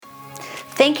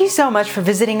Thank you so much for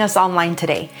visiting us online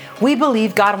today. We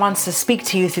believe God wants to speak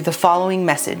to you through the following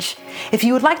message. If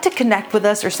you would like to connect with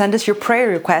us or send us your prayer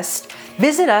requests,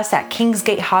 visit us at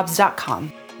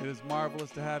kingsgatehobbs.com. It is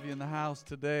marvelous to have you in the house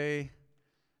today.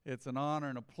 It's an honor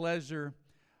and a pleasure.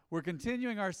 We're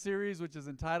continuing our series, which is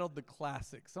entitled The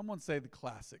Classics. Someone say The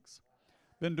Classics.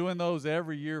 Been doing those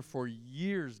every year for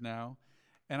years now,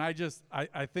 and I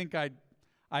think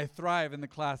I thrive in the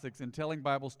classics, in telling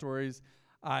Bible stories.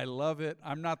 I love it.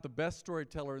 I'm not the best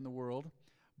storyteller in the world,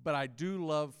 but I do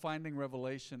love finding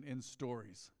revelation in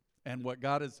stories and what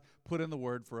God has put in the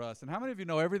Word for us. And how many of you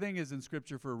know everything is in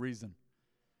Scripture for a reason?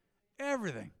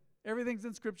 Everything. Everything's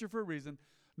in Scripture for a reason.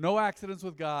 No accidents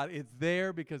with God. It's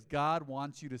there because God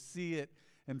wants you to see it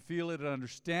and feel it and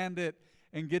understand it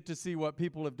and get to see what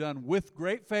people have done with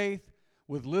great faith,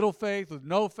 with little faith, with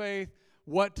no faith,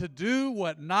 what to do,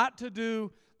 what not to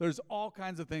do. There's all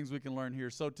kinds of things we can learn here.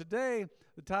 So today,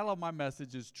 the title of my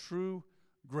message is True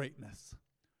Greatness.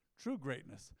 True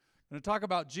Greatness. I'm going to talk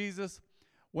about Jesus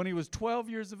when he was 12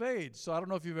 years of age. So I don't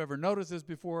know if you've ever noticed this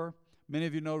before. Many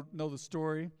of you know the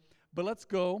story. But let's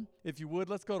go, if you would,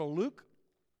 let's go to Luke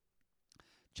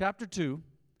chapter 2,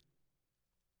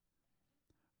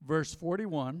 verse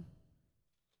 41. And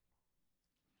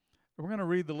we're going to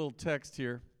read the little text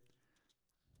here.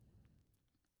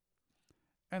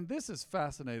 And this is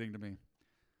fascinating to me.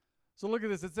 So look at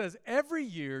this. It says, every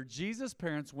year, Jesus'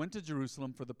 parents went to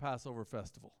Jerusalem for the Passover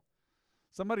festival.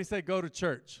 Somebody say, go to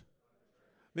church.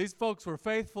 These folks were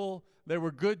faithful. They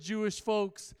were good Jewish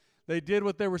folks. They did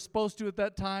what they were supposed to at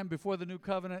that time before the new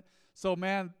covenant. So,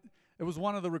 man, it was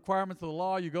one of the requirements of the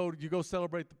law. You go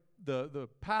celebrate the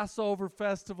Passover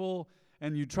festival,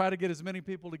 and you try to get as many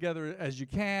people together as you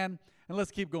can. And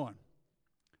let's keep going.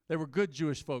 They were good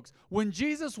Jewish folks. When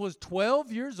Jesus was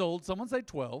 12 years old, someone say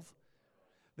 12,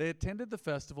 they attended the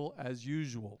festival as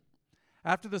usual.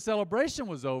 After the celebration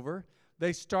was over,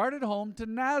 they started home to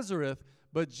Nazareth,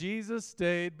 but Jesus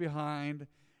stayed behind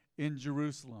in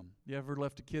Jerusalem. You ever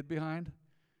left a kid behind?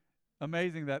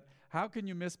 Amazing that. How can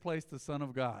you misplace the Son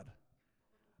of God?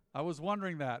 I was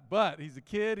wondering that. But he's a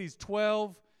kid. He's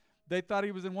 12. They thought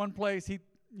he was in one place. He's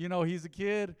a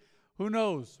kid. Who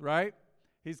knows, right?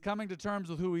 He's coming to terms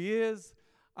with who he is.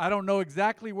 I don't know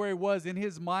exactly where he was in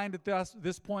his mind at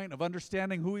this point of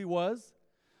understanding who he was.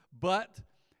 But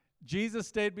Jesus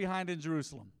stayed behind in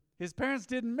Jerusalem. His parents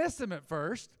didn't miss him at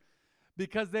first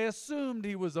because they assumed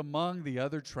he was among the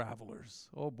other travelers.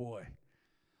 Oh, boy.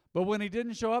 But when he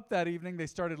didn't show up that evening, they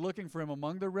started looking for him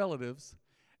among their relatives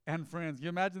and friends. You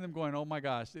imagine them going, oh, my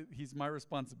gosh, he's my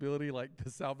responsibility. Like the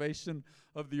salvation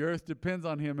of the earth depends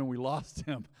on him, and we lost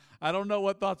him. I don't know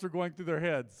what thoughts were going through their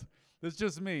heads. It's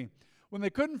just me. When they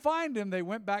couldn't find him, they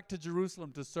went back to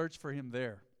Jerusalem to search for him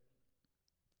there.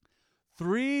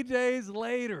 3 days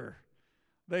later,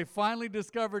 they finally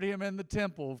discovered him in the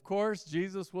temple. Of course,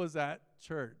 Jesus was at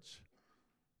church.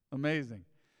 Amazing.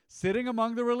 Sitting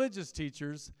among the religious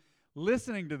teachers,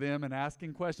 listening to them and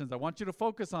asking questions. I want you to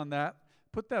focus on that.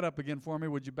 Put that up again for me.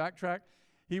 Would you backtrack?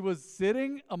 He was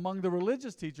sitting among the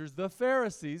religious teachers, the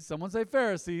Pharisees. Someone say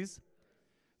Pharisees.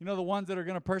 You know, the ones that are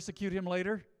going to persecute him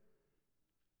later?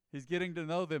 He's getting to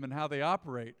know them and how they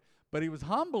operate. But he was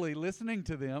humbly listening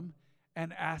to them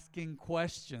and asking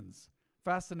questions.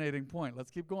 Fascinating point.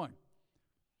 Let's keep going.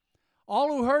 All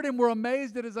who heard him were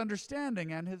amazed at his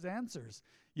understanding and his answers.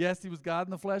 Yes, he was God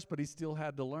in the flesh, but he still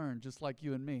had to learn, just like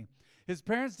you and me. His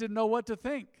parents didn't know what to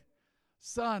think.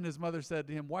 Son, his mother said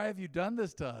to him, why have you done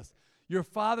this to us? Your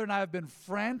father and I have been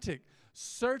frantic,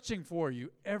 searching for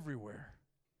you everywhere.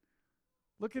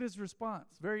 Look at his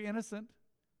response. Very innocent,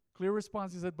 clear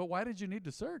response. He said, but why did you need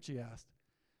to search? He asked.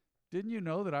 Didn't you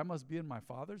know that I must be in my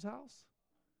father's house?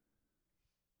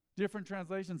 Different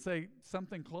translations say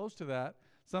something close to that.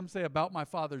 Some say about my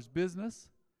father's business,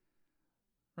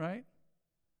 right?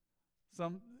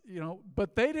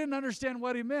 But they didn't understand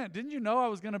what he meant. Didn't you know I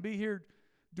was going to be here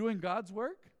doing God's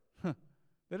work? They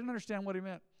didn't understand what he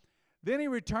meant. Then he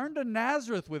returned to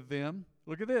Nazareth with them,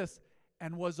 look at this,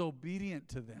 and was obedient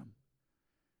to them.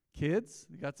 Kids,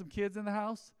 you got some kids in the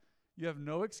house? You have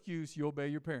no excuse. You obey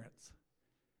your parents.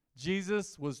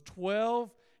 Jesus was 12.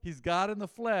 He's God in the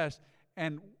flesh.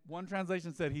 And one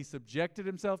translation said he subjected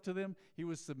himself to them. He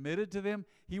was submitted to them.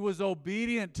 He was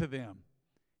obedient to them.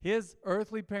 His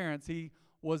earthly parents, he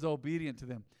was obedient to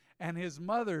them. And his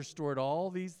mother stored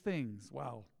all these things.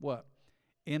 Wow, what?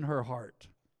 In her heart.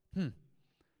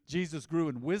 Jesus grew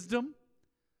in wisdom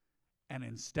and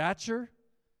in stature,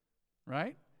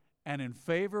 right? And in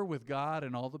favor with God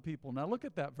and all the people. Now look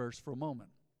at that verse for a moment.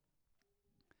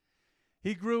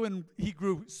 He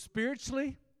grew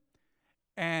spiritually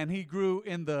and he grew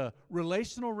in the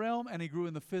relational realm, and he grew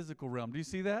in the physical realm. Do you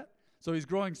see that? So he's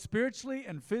growing spiritually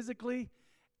and physically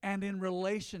and in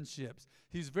relationships.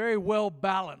 He's very well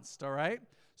balanced, all right?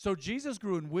 So Jesus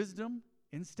grew in wisdom,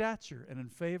 in stature, and in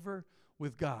favor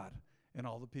with God and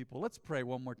all the people. Let's pray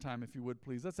one more time, if you would,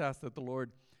 please. Let's ask that the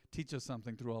Lord teach us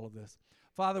something through all of this.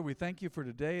 Father, we thank you for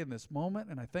today and this moment,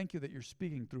 and I thank you that you're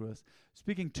speaking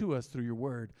to us through your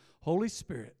word. Holy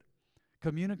Spirit,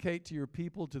 communicate to your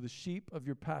people, to the sheep of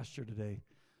your pasture today.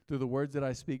 Through the words that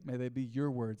I speak, may they be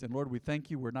your words. And Lord, we thank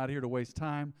you. We're not here to waste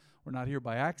time. We're not here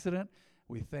by accident.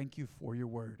 We thank you for your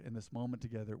word in this moment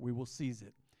together. We will seize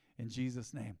it. In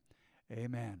Jesus' name,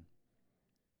 amen.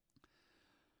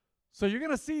 So you're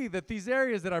going to see that these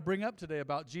areas that I bring up today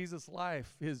about Jesus'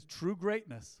 life, his true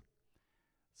greatness,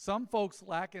 some folks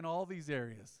lack in all these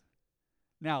areas.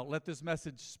 Now, let this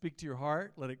message speak to your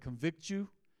heart. Let it convict you.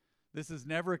 This is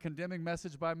never a condemning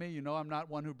message by me. You know I'm not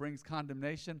one who brings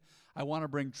condemnation. I want to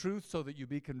bring truth so that you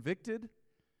be convicted.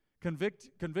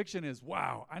 Conviction is,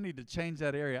 wow, I need to change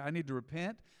that area. I need to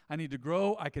repent. I need to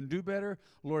grow. I can do better.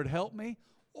 Lord, help me.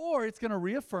 Or it's going to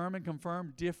reaffirm and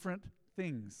confirm different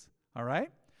things. All right?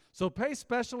 So pay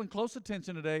special and close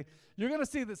attention today. You're going to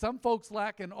see that some folks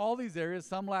lack in all these areas.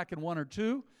 Some lack in one or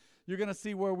two. You're going to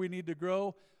see where we need to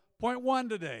grow. Point 1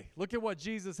 today. Look at what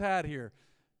Jesus had here.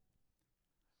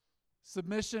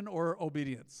 Submission or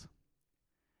obedience.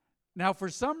 Now, for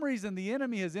some reason, the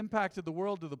enemy has impacted the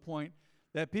world to the point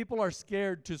that people are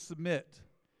scared to submit.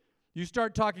 You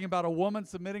start talking about a woman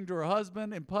submitting to her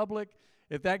husband in public.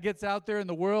 If that gets out there in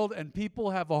the world and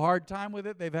people have a hard time with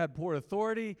it, they've had poor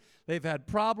authority, they've had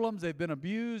problems, they've been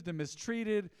abused and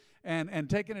mistreated and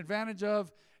taken advantage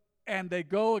of, and they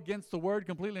go against the word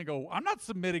completely and go, I'm not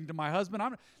submitting to my husband.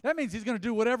 That means he's going to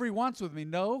do whatever he wants with me.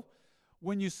 No.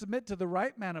 When you submit to the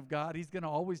right man of God, he's going to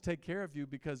always take care of you,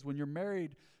 because when you're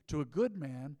married to a good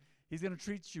man, he's going to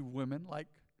treat you, women, like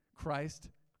Christ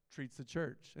treats the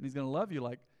church. And he's going to love you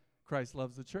like Christ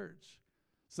loves the church.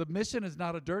 Submission is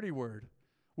not a dirty word.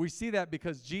 We see that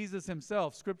because Jesus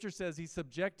himself, Scripture says he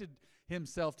subjected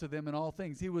himself to them in all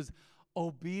things. He was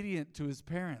obedient to his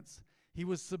parents. He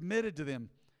was submitted to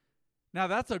them. Now,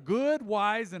 that's a good,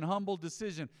 wise, and humble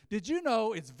decision. Did you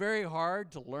know it's very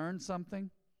hard to learn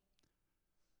something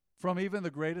from even the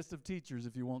greatest of teachers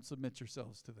if you won't submit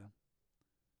yourselves to them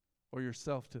or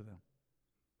yourself to them?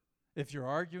 If you're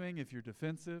arguing, if you're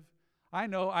defensive. I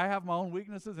know I have my own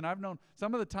weaknesses, and I've known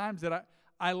some of the times that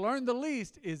I learn the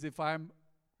least is if I'm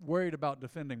worried about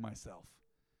defending myself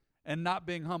and not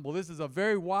being humble. This is a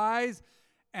very wise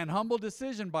and humble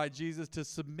decision by Jesus to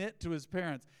submit to his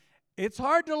parents. It's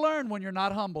hard to learn when you're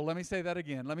not humble. Let me say that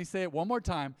again. Let me say it one more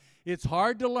time. It's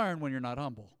hard to learn when you're not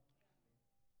humble.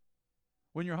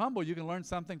 When you're humble, you can learn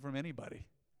something from anybody.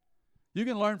 You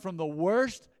can learn from the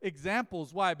worst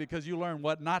examples. Why? Because you learn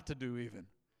what not to do even.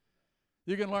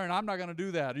 You can learn, I'm not going to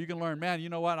do that. Or you can learn, man, you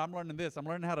know what? I'm learning this. I'm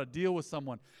learning how to deal with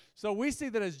someone. So we see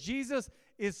that as Jesus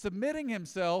is submitting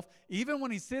himself, even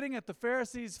when he's sitting at the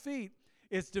Pharisees' feet,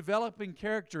 it's developing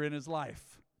character in his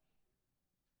life.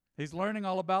 He's learning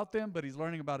all about them, but he's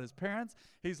learning about his parents.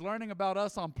 He's learning about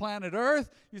us on planet Earth.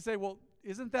 You say, well,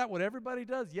 isn't that what everybody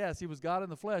does? Yes, he was God in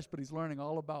the flesh, but he's learning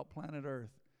all about planet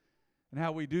Earth and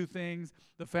how we do things,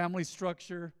 the family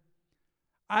structure.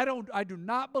 I do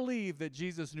not believe that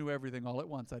Jesus knew everything all at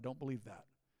once. I don't believe that.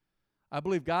 I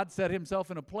believe God set himself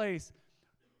in a place.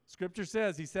 Scripture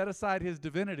says he set aside his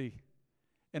divinity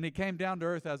and he came down to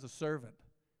earth as a servant,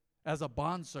 as a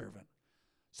bondservant.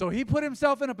 So he put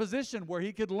himself in a position where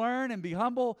he could learn and be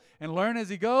humble and learn as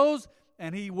he goes,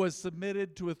 and he was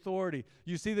submitted to authority.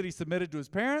 You see that he submitted to his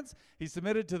parents. He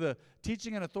submitted to the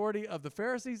teaching and authority of the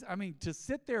Pharisees. I mean, to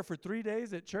sit there for 3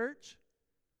 days at church?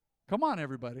 Come on,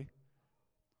 everybody.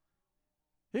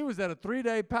 He was at a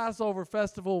 3-day Passover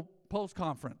festival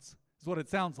post-conference, is what it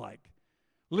sounds like.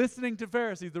 Listening to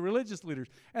Pharisees, the religious leaders.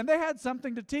 And they had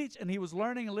something to teach, and he was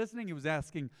learning and listening. He was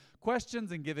asking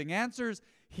questions and giving answers.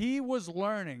 He was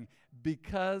learning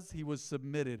because he was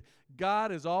submitted.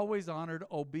 God has always honored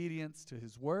obedience to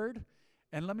his word.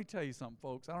 And let me tell you something,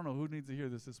 folks. I don't know who needs to hear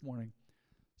this morning.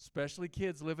 Especially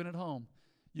kids living at home.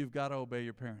 You've got to obey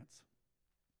your parents.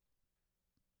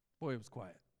 Boy, it was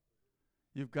quiet.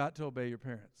 You've got to obey your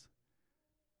parents.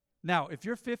 Now, if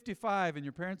you're 55 and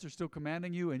your parents are still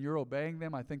commanding you and you're obeying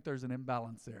them, I think there's an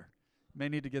imbalance there. You may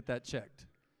need to get that checked.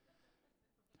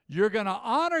 You're going to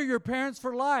honor your parents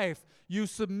for life. You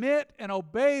submit and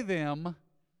obey them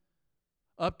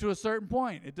up to a certain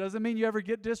point. It doesn't mean you ever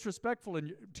get disrespectful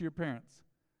to your parents.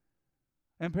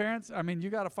 And parents, I mean, you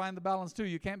got to find the balance too.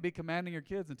 You can't be commanding your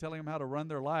kids and telling them how to run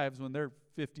their lives when they're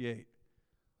 58.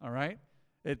 All right?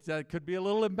 It could be a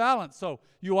little imbalanced. So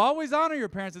you always honor your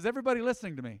parents. Is everybody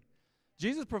listening to me?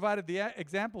 Jesus provided the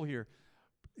example here.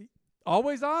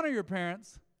 Always honor your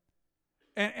parents.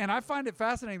 And I find it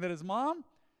fascinating that his mom,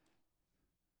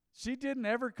 she didn't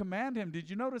ever command him. Did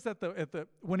you notice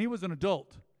when he was an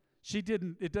adult,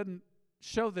 it doesn't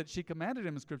show that she commanded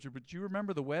him in Scripture, but do you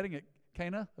remember the wedding at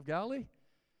Cana of Galilee?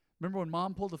 Remember when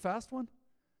mom pulled the fast one?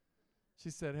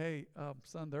 She said, hey,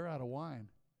 son, they're out of wine.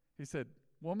 He said,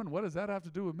 woman, what does that have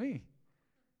to do with me?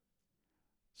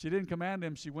 She didn't command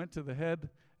him. She went to the head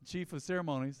chief of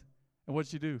ceremonies, and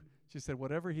what'd she do? She said,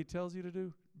 whatever he tells you to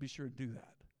do, be sure to do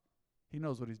that. He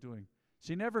knows what he's doing.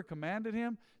 She never commanded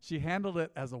him. She handled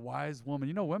it as a wise woman.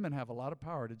 You know, women have a lot of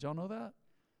power. Did y'all know that?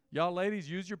 Y'all ladies,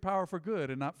 use your power for good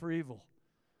and not for evil.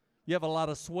 You have a lot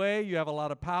of sway. You have a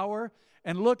lot of power.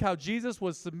 And look how Jesus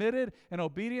was submitted and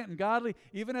obedient and godly,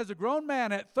 even as a grown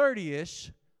man at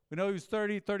 30-ish. We know he was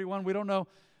 30, 31. We don't know.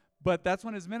 But that's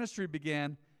when his ministry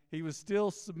began. He was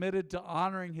still submitted to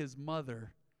honoring his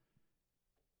mother,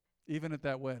 even at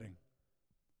that wedding.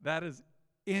 That is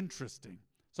interesting.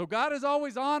 So God has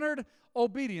always honored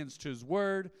obedience to his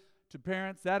word, to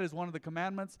parents. That is one of the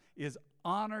commandments, is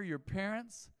honor your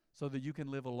parents so that you can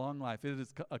live a long life. It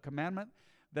is a commandment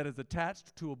that is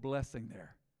attached to a blessing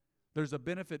there. There's a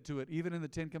benefit to it, even in the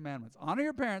 10 Commandments. Honor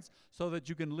your parents so that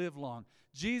you can live long.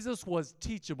 Jesus was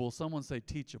teachable. Someone say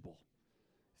teachable.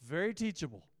 Very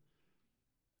teachable.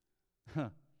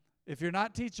 If you're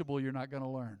not teachable, you're not going to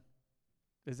learn.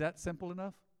 Is that simple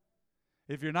enough?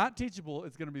 If you're not teachable,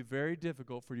 it's going to be very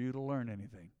difficult for you to learn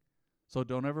anything. So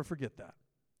don't ever forget that.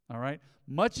 All right?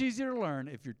 Much easier to learn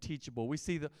if you're teachable. We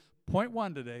see the point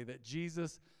 1 today that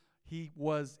Jesus, he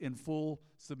was in full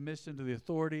submission to the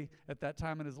authority at that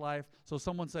time in his life. So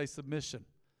someone say submission.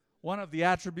 One of the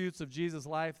attributes of Jesus'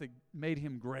 life that made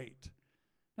him great.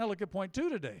 Now look at point 2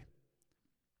 today.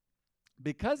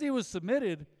 Because he was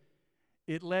submitted,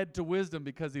 it led to wisdom,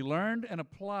 because he learned and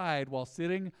applied while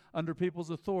sitting under people's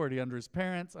authority, under his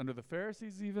parents, under the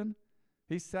Pharisees even.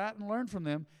 He sat and learned from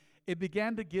them. It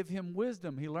began to give him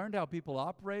wisdom. He learned how people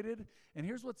operated. And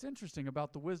here's what's interesting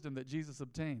about the wisdom that Jesus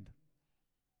obtained,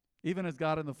 even as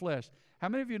God in the flesh. How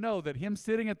many of you know that him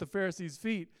sitting at the Pharisees'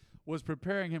 feet was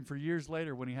preparing him for years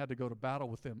later when he had to go to battle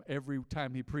with them every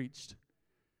time he preached?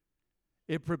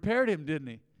 It prepared him, didn't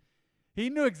he? He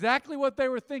knew exactly what they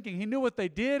were thinking. He knew what they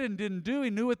did and didn't do. He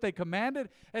knew what they commanded.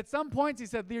 At some points, he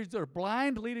said, these are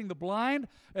blind, leading the blind.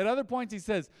 At other points, he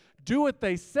says, do what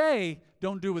they say,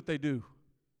 don't do what they do.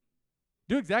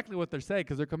 Do exactly what they're saying,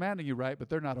 because they're commanding you, right, but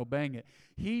they're not obeying it.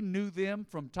 He knew them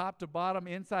from top to bottom,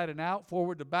 inside and out,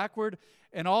 forward to backward,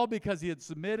 and all because he had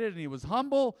submitted and he was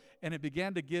humble, and it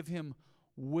began to give him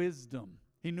wisdom.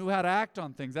 He knew how to act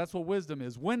on things. That's what wisdom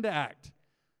is, when to act,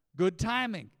 good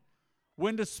timing,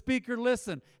 when to speak or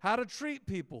listen, how to treat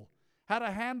people, how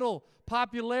to handle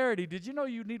popularity. Did you know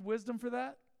you need wisdom for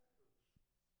that?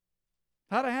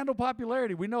 How to handle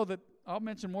popularity. We know that, I'll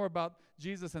mention more about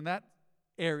Jesus in that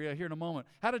area here in a moment.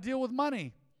 How to deal with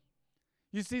money.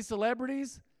 You see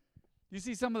celebrities, you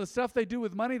see some of the stuff they do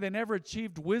with money, they never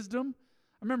achieved wisdom.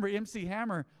 I remember MC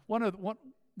Hammer, one of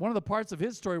the parts of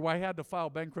his story why he had to file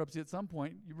bankruptcy at some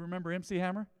point. You remember MC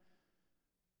Hammer?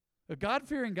 A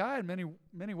God-fearing guy in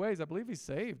many ways. I believe he's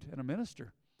saved and a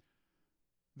minister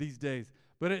these days.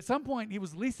 But at some point, he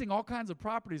was leasing all kinds of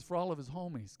properties for all of his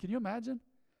homies. Can you imagine?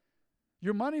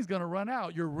 Your money's going to run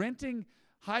out. You're renting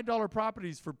high-dollar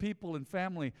properties for people and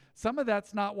family. Some of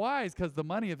that's not wise, because the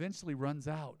money eventually runs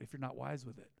out if you're not wise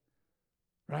with it.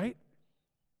 Right?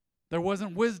 There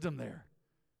wasn't wisdom there.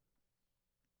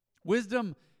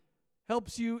 Wisdom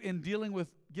helps you in dealing with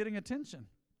getting attention.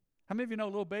 How many of you know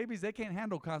little babies, they can't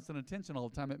handle constant attention all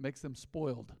the time. It makes them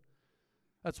spoiled.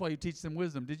 That's why you teach them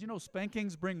wisdom. Did you know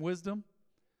spankings bring wisdom?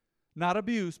 Not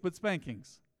abuse, but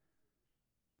spankings.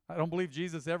 I don't believe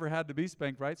Jesus ever had to be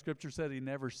spanked, right? Scripture said he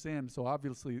never sinned, so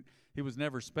obviously he was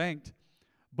never spanked.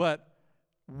 But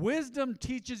wisdom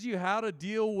teaches you how to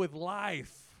deal with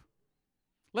life.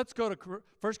 Let's go to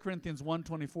 1 Corinthians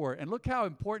 1:24, and look how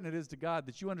important it is to God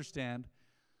that you understand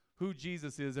who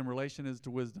Jesus is in relation is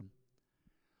to wisdom.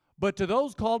 But to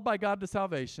those called by God to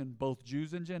salvation, both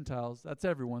Jews and Gentiles, that's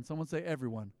everyone. Someone say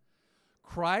everyone.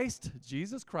 Christ,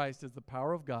 Jesus Christ, is the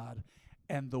power of God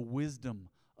and the wisdom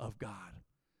of God.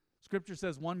 Scripture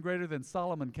says one greater than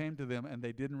Solomon came to them, and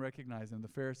they didn't recognize him. The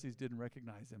Pharisees didn't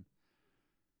recognize him.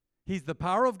 He's the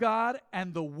power of God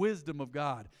and the wisdom of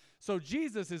God. So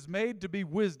Jesus is made to be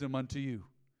wisdom unto you.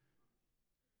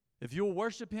 If you'll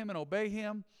worship him and obey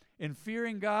him in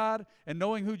fearing God and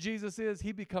knowing who Jesus is,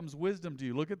 he becomes wisdom to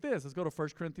you. Look at this. Let's go to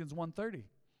 1 Corinthians 1:30.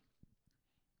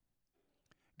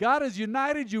 God has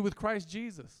united you with Christ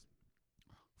Jesus.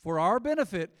 For our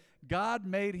benefit, God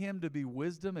made him to be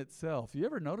wisdom itself. You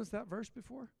ever noticed that verse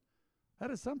before? That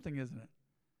is something, isn't it?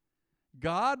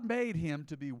 God made him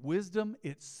to be wisdom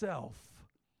itself.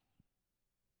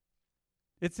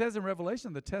 It says in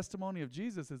Revelation, the testimony of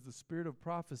Jesus is the spirit of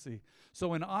prophecy.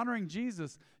 So in honoring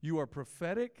Jesus, you are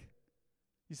prophetic.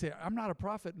 You say, I'm not a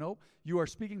prophet. Nope. You are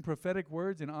speaking prophetic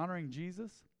words in honoring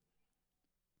Jesus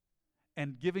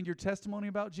and giving your testimony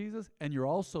about Jesus, and you're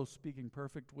also speaking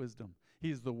perfect wisdom. He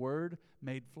is the Word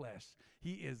made flesh.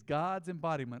 He is God's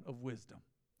embodiment of wisdom.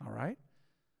 All right?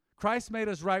 Christ made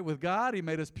us right with God. He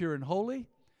made us pure and holy.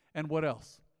 And what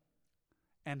else?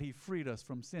 And he freed us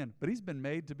from sin. But he's been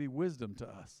made to be wisdom to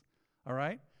us. All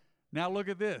right? Now look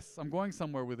at this. I'm going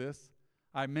somewhere with this.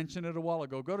 I mentioned it a while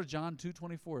ago. Go to John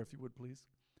 2:24, if you would, please.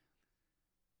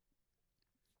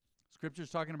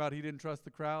 Scripture's talking about he didn't trust the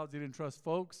crowds. He didn't trust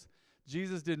folks.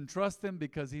 Jesus didn't trust them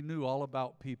because he knew all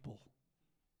about people.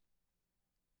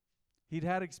 He'd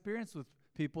had experience with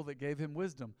people that gave him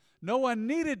wisdom. No one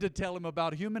needed to tell him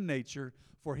about human nature,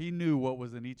 for he knew what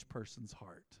was in each person's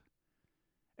heart.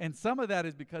 And some of that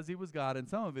is because he was God, and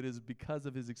some of it is because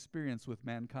of his experience with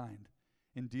mankind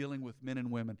in dealing with men and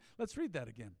women. Let's read that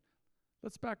again.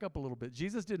 Let's back up a little bit.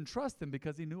 Jesus didn't trust them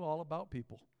because he knew all about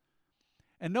people.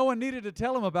 And no one needed to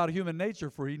tell him about human nature,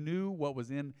 for he knew what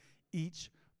was in each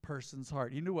person's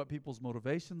heart. He knew what people's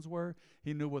motivations were.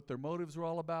 He knew what their motives were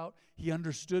all about. He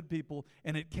understood people,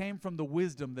 and it came from the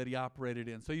wisdom that he operated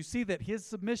in. So you see that his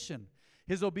submission,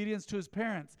 his obedience to his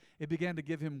parents, it began to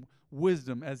give him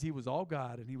wisdom as he was all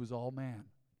God and he was all man.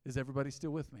 Is everybody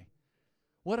still with me?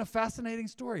 What a fascinating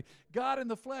story. God in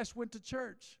the flesh went to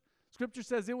church. Scripture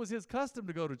says it was his custom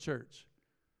to go to church.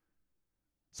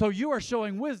 So you are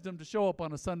showing wisdom to show up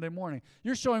on a Sunday morning.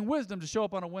 You're showing wisdom to show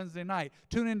up on a Wednesday night.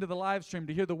 Tune into the live stream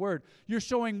to hear the word. You're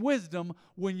showing wisdom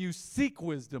when you seek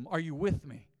wisdom. Are you with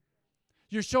me?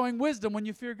 You're showing wisdom when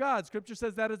you fear God. Scripture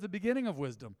says that is the beginning of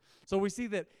wisdom. So we see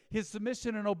that his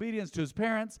submission and obedience to his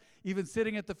parents, even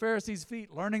sitting at the Pharisees'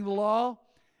 feet, learning the law,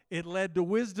 it led to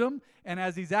wisdom. And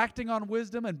as he's acting on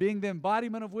wisdom and being the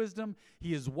embodiment of wisdom,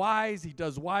 he is wise. He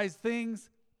does wise things.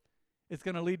 It's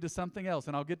going to lead to something else,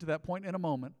 and I'll get to that point in a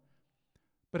moment.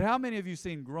 But how many of you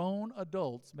seen grown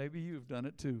adults, maybe you've done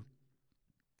it too,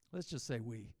 let's just say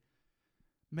we,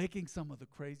 making some of the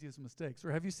craziest mistakes?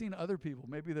 Or have you seen other people,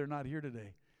 maybe they're not here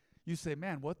today, you say,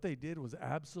 man, what they did was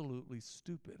absolutely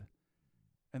stupid,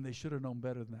 and they should have known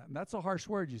better than that. And that's a harsh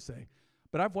word, you say.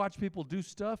 But I've watched people do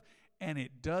stuff, and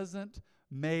it doesn't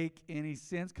make any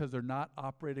sense because they're not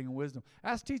operating in wisdom.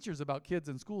 Ask teachers about kids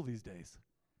in school these days.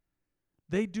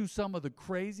 They do some of the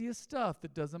craziest stuff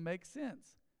that doesn't make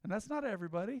sense. And that's not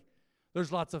everybody. There's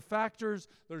lots of factors.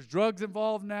 There's drugs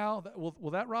involved now.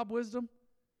 Will that rob wisdom?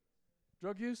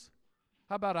 Drug use?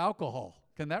 How about alcohol?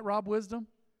 Can that rob wisdom?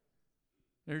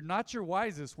 You're not your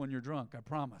wisest when you're drunk, I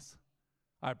promise.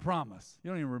 I promise. You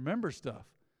don't even remember stuff.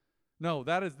 No,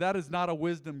 that is not a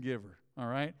wisdom giver, all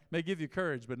right? May give you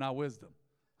courage, but not wisdom,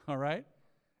 all right?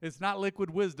 It's not liquid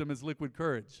wisdom, it's liquid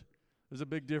courage. There's a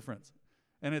big difference.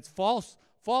 And it's false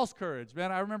courage.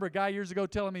 Man, I remember a guy years ago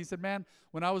telling me, he said, man,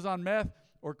 when I was on meth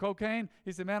or cocaine,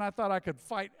 he said, man, I thought I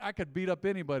could beat up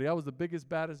anybody. I was the biggest,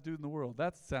 baddest dude in the world.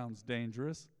 That sounds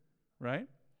dangerous, right?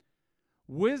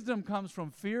 Wisdom comes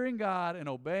from fearing God and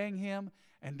obeying him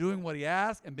and doing what he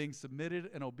asks and being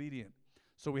submitted and obedient.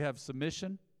 So we have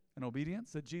submission and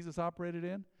obedience that Jesus operated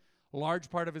in, a large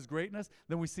part of his greatness.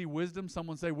 Then we see wisdom.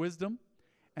 Someone say wisdom.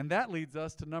 And that leads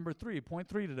us to number 3, point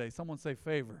 3 today. Someone say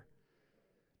favor.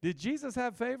 Did Jesus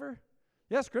have favor?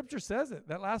 Yeah, Scripture says it.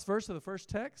 That last verse of the first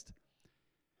text.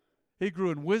 He grew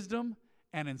in wisdom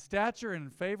and in stature and in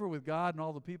favor with God and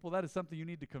all the people. That is something you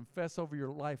need to confess over your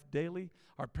life daily.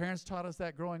 Our parents taught us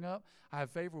that growing up. I have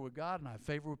favor with God and I have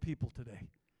favor with people today.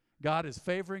 God is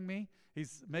favoring me.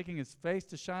 He's making his face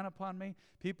to shine upon me.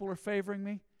 People are favoring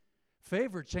me.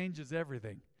 Favor changes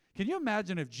everything. Can you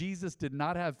imagine if Jesus did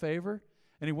not have favor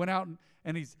and he went out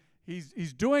and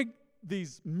he's doing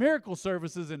these miracle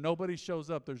services and nobody shows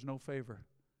up? There's no favor.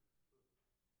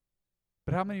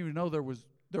 But how many of you know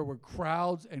there were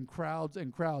crowds and crowds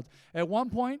and crowds? At one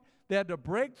point, they had to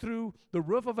break through the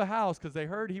roof of a house because they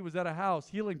heard he was at a house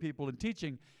healing people and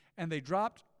teaching, and they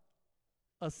dropped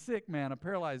a sick man, a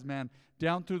paralyzed man,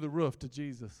 down through the roof to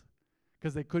Jesus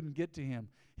because they couldn't get to him.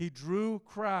 He drew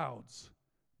crowds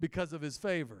because of his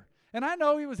favor. And I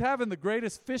know he was having the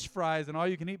greatest fish fries and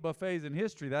all-you-can-eat buffets in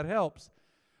history. That helps.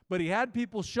 But he had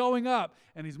people showing up,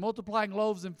 and he's multiplying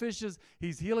loaves and fishes.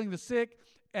 He's healing the sick,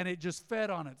 and it just fed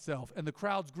on itself. And the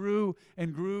crowds grew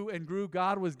and grew and grew.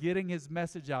 God was getting his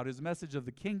message out, his message of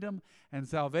the kingdom and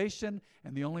salvation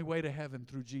and the only way to heaven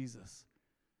through Jesus.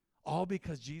 All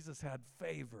because Jesus had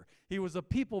favor. He was a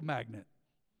people magnet.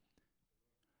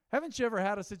 Haven't you ever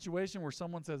had a situation where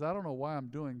someone says, I don't know why I'm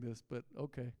doing this, but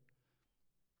okay.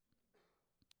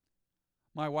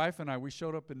 My wife and I, we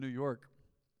showed up in New York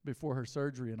before her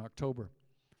surgery in October.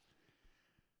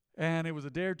 And it was a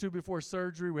day or two before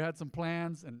surgery. We had some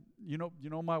plans. And you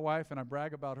know my wife, and I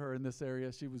brag about her in this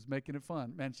area. She was making it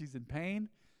fun. Man, she's in pain,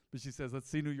 but she says, let's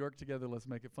see New York together. Let's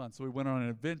make it fun. So we went on an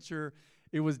adventure.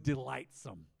 It was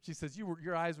delightsome. She says,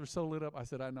 your eyes were so lit up. I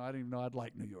said, I know. I didn't even know I'd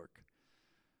like New York.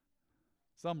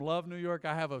 Some love New York.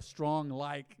 I have a strong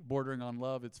like bordering on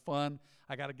love. It's fun.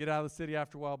 I got to get out of the city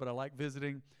after a while, but I like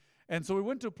visiting. And so we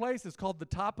went to a place that's called the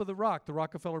Top of the Rock, the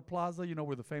Rockefeller Plaza,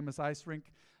 where the famous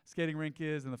skating rink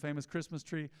is, and the famous Christmas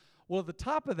tree. Well, at the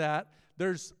top of that,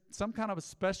 there's some kind of a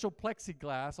special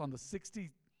plexiglass on the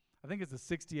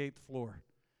 68th floor.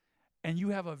 And you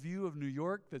have a view of New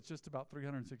York that's just about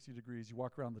 360 degrees. You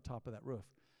walk around the top of that roof.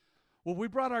 Well, we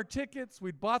brought our tickets.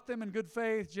 We'd bought them in good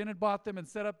faith. Jen had bought them and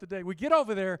set up the day. We get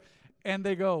over there, and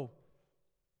they go,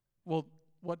 well,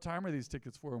 what time are these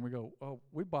tickets for? And we go, oh,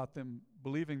 we bought them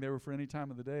believing they were for any time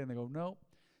of the day. And they go, no,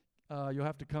 you'll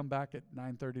have to come back at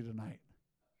 9:30 tonight.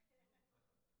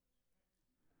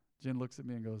 Jen looks at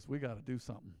me and goes, we got to do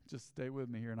something. Just stay with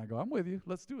me here. And I go, I'm with you.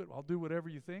 Let's do it. I'll do whatever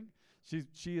you think.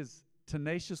 She is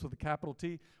tenacious with a capital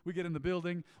T. We get in the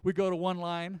building. We go to one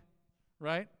line,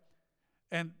 right?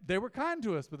 And they were kind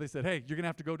to us, but they said, hey, you're going to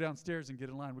have to go downstairs and get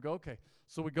in line. We go, okay.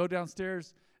 So we go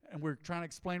downstairs, and we're trying to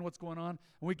explain what's going on.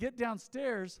 And we get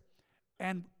downstairs,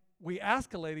 and we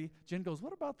ask a lady. Jen goes,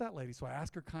 what about that lady? So I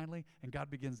ask her kindly, and God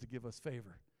begins to give us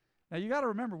favor. Now, you got to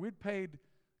remember, we'd paid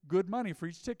good money for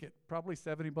each ticket, probably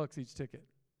 $70 each ticket.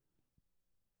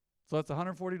 So that's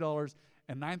 $140,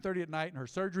 and 9:30 at night, and her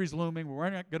surgery's looming. We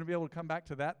weren't going to be able to come back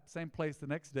to that same place the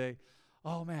next day.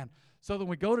 Oh, man. So then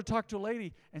we go to talk to a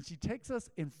lady, and she takes us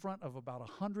in front of about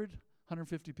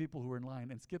 150 people who are in line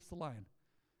and skips the line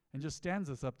and just stands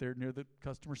us up there near the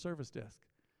customer service desk.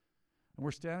 And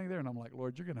we're standing there, and I'm like,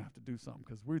 Lord, you're going to have to do something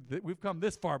because we've come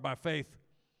this far by faith.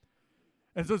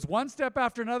 And so it's one step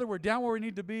after another. We're down where we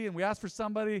need to be, and we asked for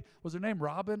somebody. Was her name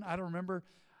Robin? I don't remember.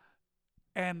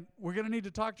 And we're going to need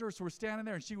to talk to her, so we're standing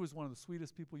there, and she was one of the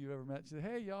sweetest people you've ever met. She said,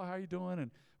 hey, y'all, how you doing?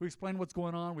 And we explained what's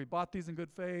going on. We bought these in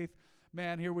good faith.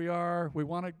 Man, here we are.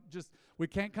 We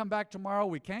can't come back tomorrow.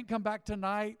 We can't come back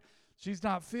tonight. She's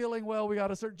not feeling well. We got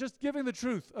to start just giving the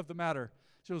truth of the matter.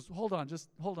 She goes, hold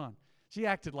on. She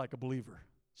acted like a believer.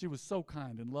 She was so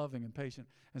kind and loving and patient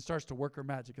and starts to work her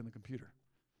magic in the computer.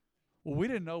 Well, we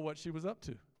didn't know what she was up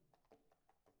to.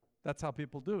 That's how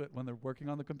people do it when they're working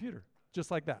on the computer,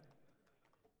 just like that.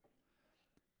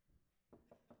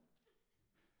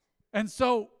 And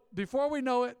so before we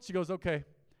know it, she goes, okay.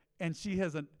 And she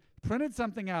has printed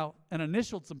something out and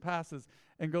initialed some passes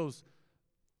and goes,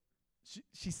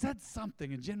 she said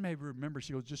something, and Jen may remember.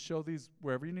 She goes, just show these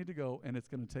wherever you need to go, and it's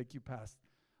going to take you past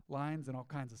lines and all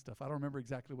kinds of stuff. I don't remember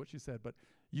exactly what she said, but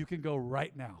you can go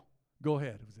right now. Go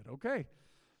ahead. We said, okay.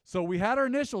 So we had our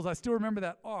initials. I still remember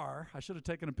that R. I should have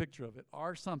taken a picture of it.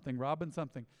 R something, Robin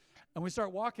something. And we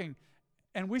start walking,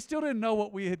 and we still didn't know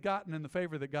what we had gotten in the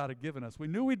favor that God had given us. We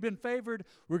knew we'd been favored.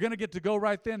 We were going to get to go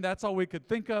right then. That's all we could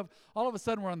think of. All of a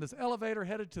sudden, we're on this elevator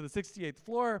headed to the 68th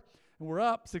floor, and we're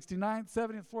up, 69th,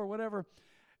 70th floor, whatever.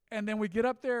 And then we get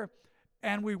up there,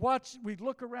 and we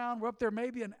look around. We're up there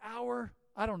maybe an hour.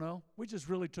 I don't know. We just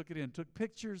really took it in, took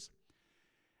pictures.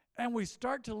 And we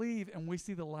start to leave, and we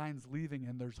see the lines leaving,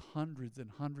 and there's hundreds and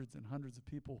hundreds and hundreds of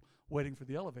people waiting for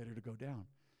the elevator to go down.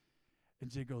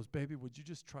 And Jay goes, baby, would you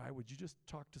just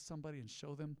talk to somebody and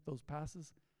show them those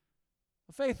passes?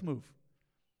 A faith move.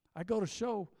 I go to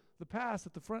show the pass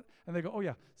at the front, and they go, oh,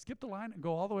 yeah, skip the line and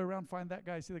go all the way around, find that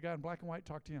guy, see the guy in black and white,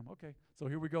 talk to him. Okay, so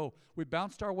here we go. We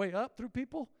bounced our way up through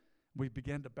people. We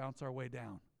began to bounce our way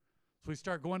down. So we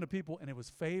start going to people, and it was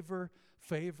favor,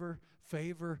 favor,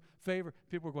 favor, favor.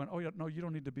 People were going, oh, yeah, no, you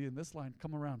don't need to be in this line.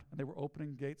 Come around. And they were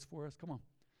opening gates for us. Come on.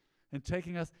 And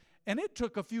taking us. And it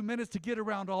took a few minutes to get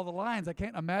around all the lines. I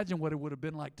can't imagine what it would have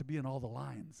been like to be in all the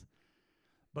lines.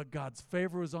 But God's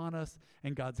favor was on us,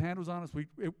 and God's hand was on us.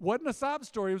 It wasn't a sob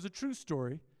story. It was a true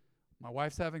story. My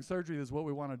wife's having surgery. This is what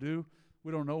we want to do.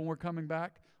 We don't know when we're coming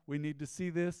back. We need to see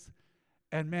this.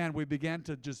 And, man, we began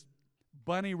to just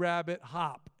bunny rabbit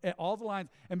hop at all the lines.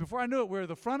 And before I knew it, we were at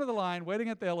the front of the line waiting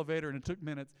at the elevator, and it took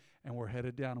minutes, and we're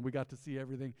headed down, and we got to see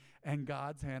everything. And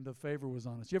God's hand of favor was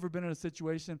on us. You ever been in a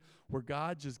situation where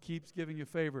God just keeps giving you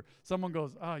favor? Someone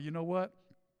goes, you know what?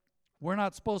 We're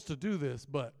not supposed to do this,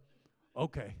 but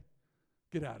okay,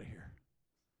 get out of here.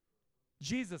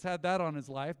 Jesus had that on his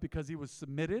life because he was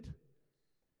submitted.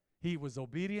 He was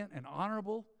obedient and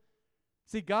honorable.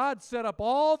 See, God set up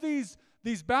all these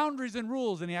boundaries and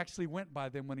rules, and he actually went by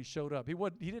them when he showed up.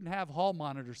 He didn't have hall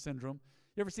monitor syndrome.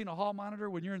 You ever seen a hall monitor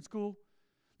when you're in school?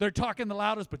 They're talking the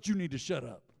loudest, but you need to shut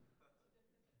up.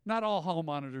 Not all hall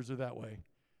monitors are that way.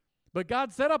 But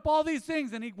God set up all these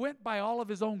things, and he went by all of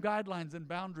his own guidelines and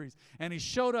boundaries. And he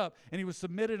showed up, and he was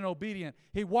submitted and obedient.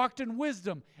 He walked in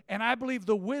wisdom, and I believe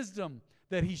the wisdom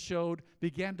that he showed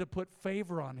began to put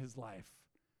favor on his life.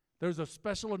 There's a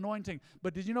special anointing.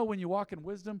 But did you know when you walk in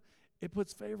wisdom, it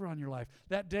puts favor on your life?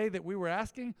 That day that we were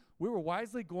asking, we were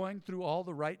wisely going through all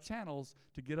the right channels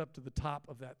to get up to the top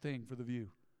of that thing for the view.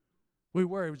 We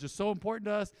were. It was just so important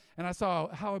to us. And I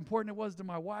saw how important it was to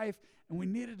my wife. And we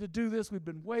needed to do this. We've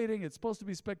been waiting. It's supposed to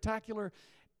be spectacular.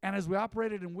 And as we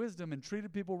operated in wisdom and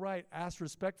treated people right, asked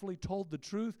respectfully, told the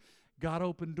truth, God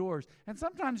opened doors. And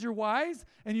sometimes you're wise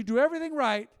and you do everything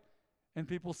right, and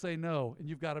people say no. And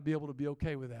you've got to be able to be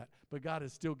okay with that. But God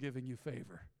is still giving you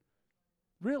favor.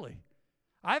 Really.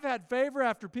 I've had favor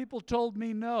after people told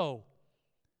me no.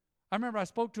 I remember I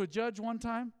spoke to a judge one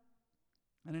time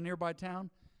in a nearby town.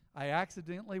 I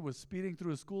accidentally was speeding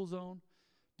through a school zone.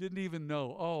 Didn't even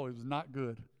know. Oh, it was not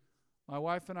good. My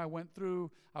wife and I went through.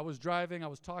 I was driving. I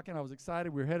was talking. I was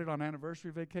excited. We were headed on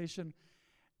anniversary vacation.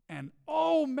 And,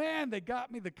 oh, man, they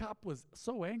got me. The cop was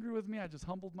so angry with me. I just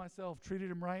humbled myself,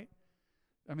 treated him right.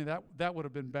 I mean, that would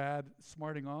have been bad,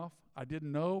 smarting off. I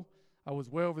didn't know. I was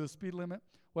way over the speed limit.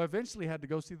 Well, I eventually had to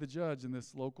go see the judge in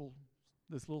this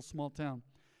little small town.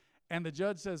 And the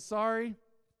judge says, sorry,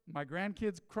 my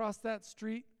grandkids crossed that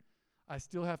street. I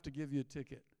still have to give you a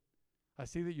ticket. I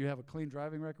see that you have a clean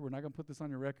driving record. We're not going to put this on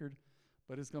your record,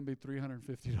 but it's going to be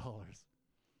 $350.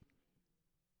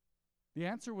 The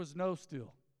answer was no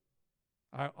still.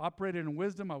 I operated in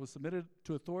wisdom. I was submitted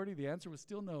to authority. The answer was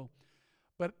still no.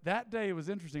 But that day, it was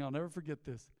interesting. I'll never forget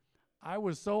this. I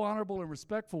was so honorable and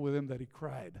respectful with him that he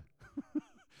cried.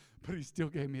 But he still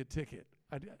gave me a ticket.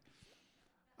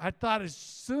 I thought as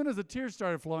soon as the tears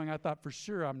started flowing, I thought for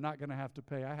sure I'm not going to have to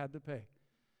pay. I had to pay.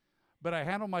 But I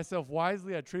handled myself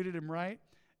wisely. I treated him right.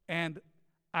 And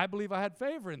I believe I had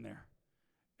favor in there.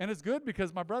 And it's good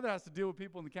because my brother has to deal with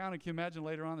people in the county. Can you imagine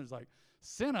later on, there's like,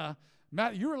 Sena,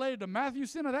 you related to Matthew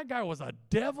Sena? That guy was a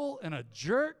devil and a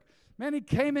jerk. Man, he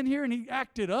came in here and he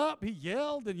acted up. He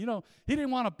yelled and, he didn't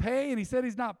want to pay. And he said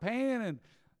he's not paying. And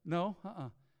no,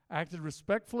 acted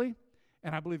respectfully.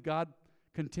 And I believe God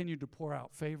continued to pour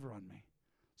out favor on me.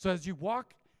 So as you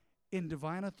walk in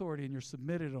divine authority and you're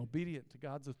submitted and obedient to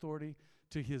God's authority,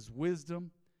 to his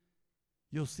wisdom,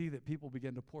 you'll see that people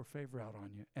begin to pour favor out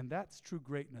on you. And that's true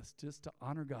greatness, just to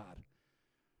honor God.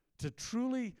 To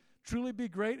truly be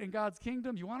great in God's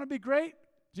kingdom. You want to be great?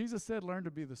 Jesus said, learn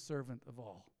to be the servant of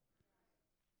all.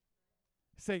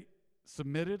 Say,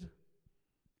 submitted,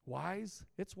 wise.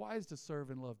 It's wise to serve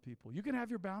and love people. You can have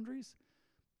your boundaries,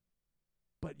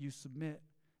 but you submit.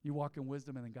 You walk in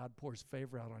wisdom, and then God pours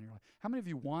favor out on your life. How many of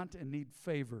you want and need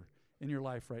favor in your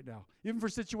life right now? Even for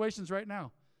situations right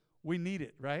now. We need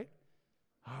it, right?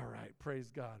 All right, praise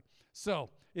God.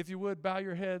 So, if you would, bow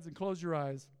your heads and close your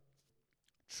eyes.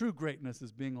 True greatness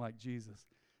is being like Jesus,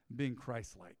 being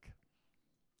Christ-like.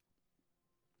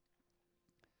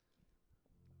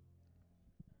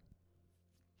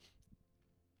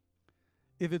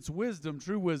 If it's wisdom,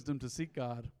 true wisdom, to seek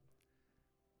God,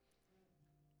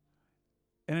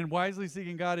 and in wisely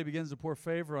seeking God, he begins to pour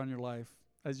favor on your life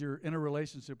as you're in a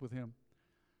relationship with him.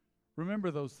 Remember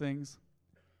those things.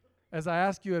 As I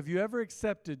ask you, have you ever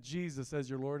accepted Jesus as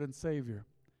your Lord and Savior?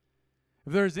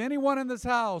 If there's anyone in this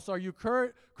house, are you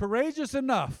courageous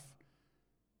enough?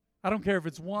 I don't care if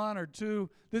it's one or two.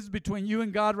 This is between you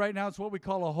and God right now. It's what we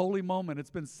call a holy moment.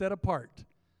 It's been set apart.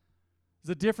 It's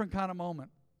a different kind of moment.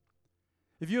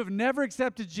 If you have never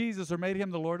accepted Jesus or made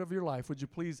him the Lord of your life, would you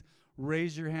please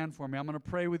raise your hand for me? I'm going to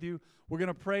pray with you. We're going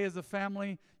to pray as a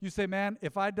family. You say, man,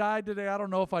 if I died today, I don't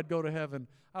know if I'd go to heaven.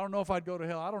 I don't know if I'd go to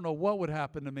hell. I don't know what would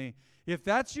happen to me. If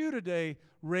that's you today,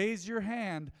 raise your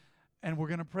hand, and we're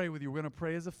going to pray with you. We're going to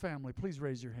pray as a family. Please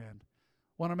raise your hand.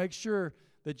 Want to make sure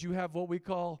that you have what we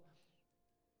call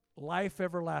life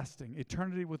everlasting,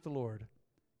 eternity with the Lord.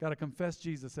 Got to confess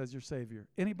Jesus as your Savior.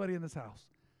 Anybody in this house?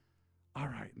 All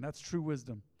right, and that's true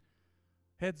wisdom.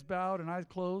 Heads bowed and eyes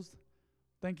closed.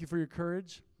 Thank you for your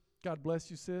courage. God bless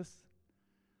you, sis.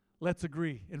 Let's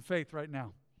agree in faith right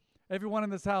now. Everyone in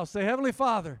this house, say, Heavenly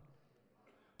Father,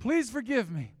 please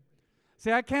forgive me.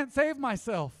 Say, I can't save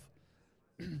myself.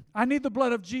 I need the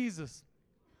blood of Jesus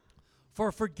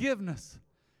for forgiveness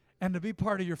and to be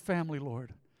part of your family,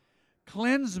 Lord.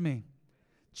 Cleanse me.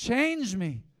 Change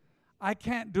me. I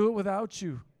can't do it without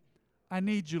you. I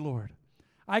need you, Lord.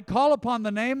 I call upon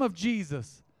the name of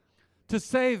Jesus to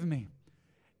save me.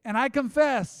 And I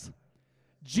confess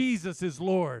Jesus is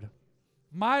Lord,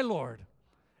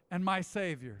 and my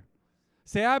Savior.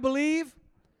 Say, I believe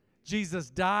Jesus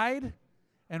died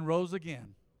and rose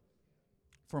again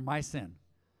for my sin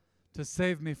to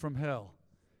save me from hell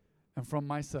and from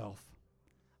myself.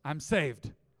 I'm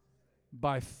saved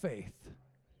by faith.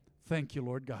 Thank you,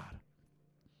 Lord God.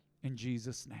 In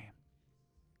Jesus' name.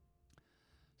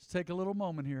 Let's take a little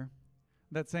moment here.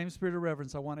 That same spirit of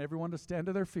reverence, I want everyone to stand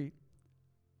to their feet.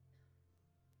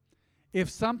 If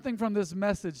something from this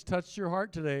message touched your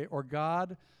heart today, or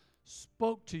God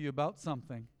spoke to you about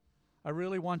something, I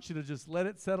really want you to just let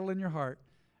it settle in your heart,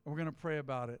 and we're going to pray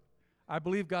about it. I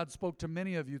believe God spoke to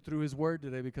many of you through His Word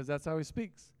today, because that's how He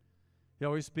speaks. He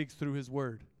always speaks through His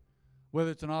Word.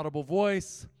 Whether it's an audible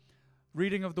voice,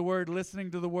 reading of the Word,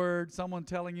 listening to the Word, someone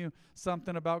telling you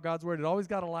something about God's Word, it's always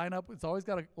got to line up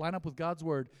with God's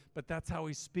Word, but that's how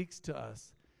He speaks to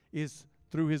us, is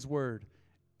through His Word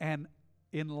and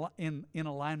in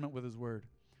alignment with His Word.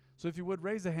 So if you would,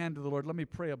 raise a hand to the Lord. Let me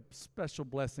pray a special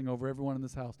blessing over everyone in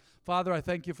this house. Father, I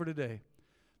thank you for today.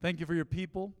 Thank you for your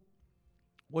people,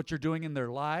 what you're doing in their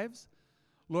lives.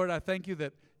 Lord, I thank you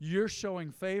that you're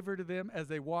showing favor to them as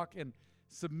they walk in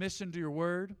submission to your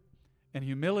word and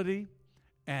humility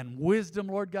and wisdom,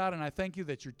 Lord God. And I thank you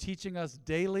that you're teaching us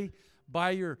daily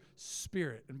by your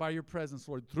Spirit and by your presence,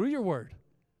 Lord, through your word.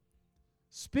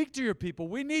 Speak to your people.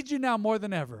 We need you now more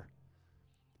than ever.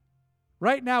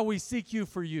 Right now, we seek you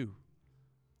for you.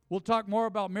 We'll talk more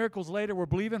about miracles later. We're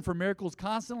believing for miracles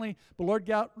constantly. But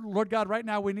Lord God, right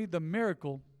now we need the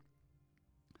miracle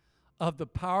of the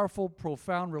powerful,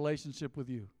 profound relationship with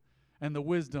you and the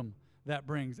wisdom that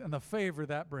brings and the favor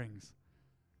that brings,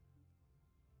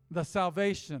 the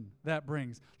salvation that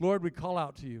brings. Lord, we call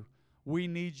out to you. We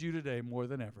need you today more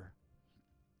than ever.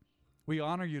 We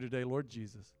honor you today, Lord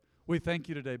Jesus. We thank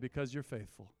you today because you're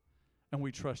faithful. And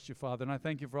we trust you, Father. And I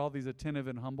thank you for all these attentive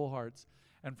and humble hearts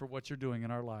and for what you're doing in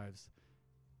our lives.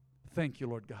 Thank you,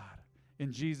 Lord God.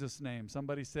 In Jesus' name.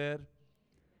 Somebody said,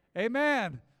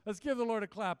 amen. Let's give the Lord a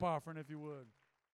clap offering if you would.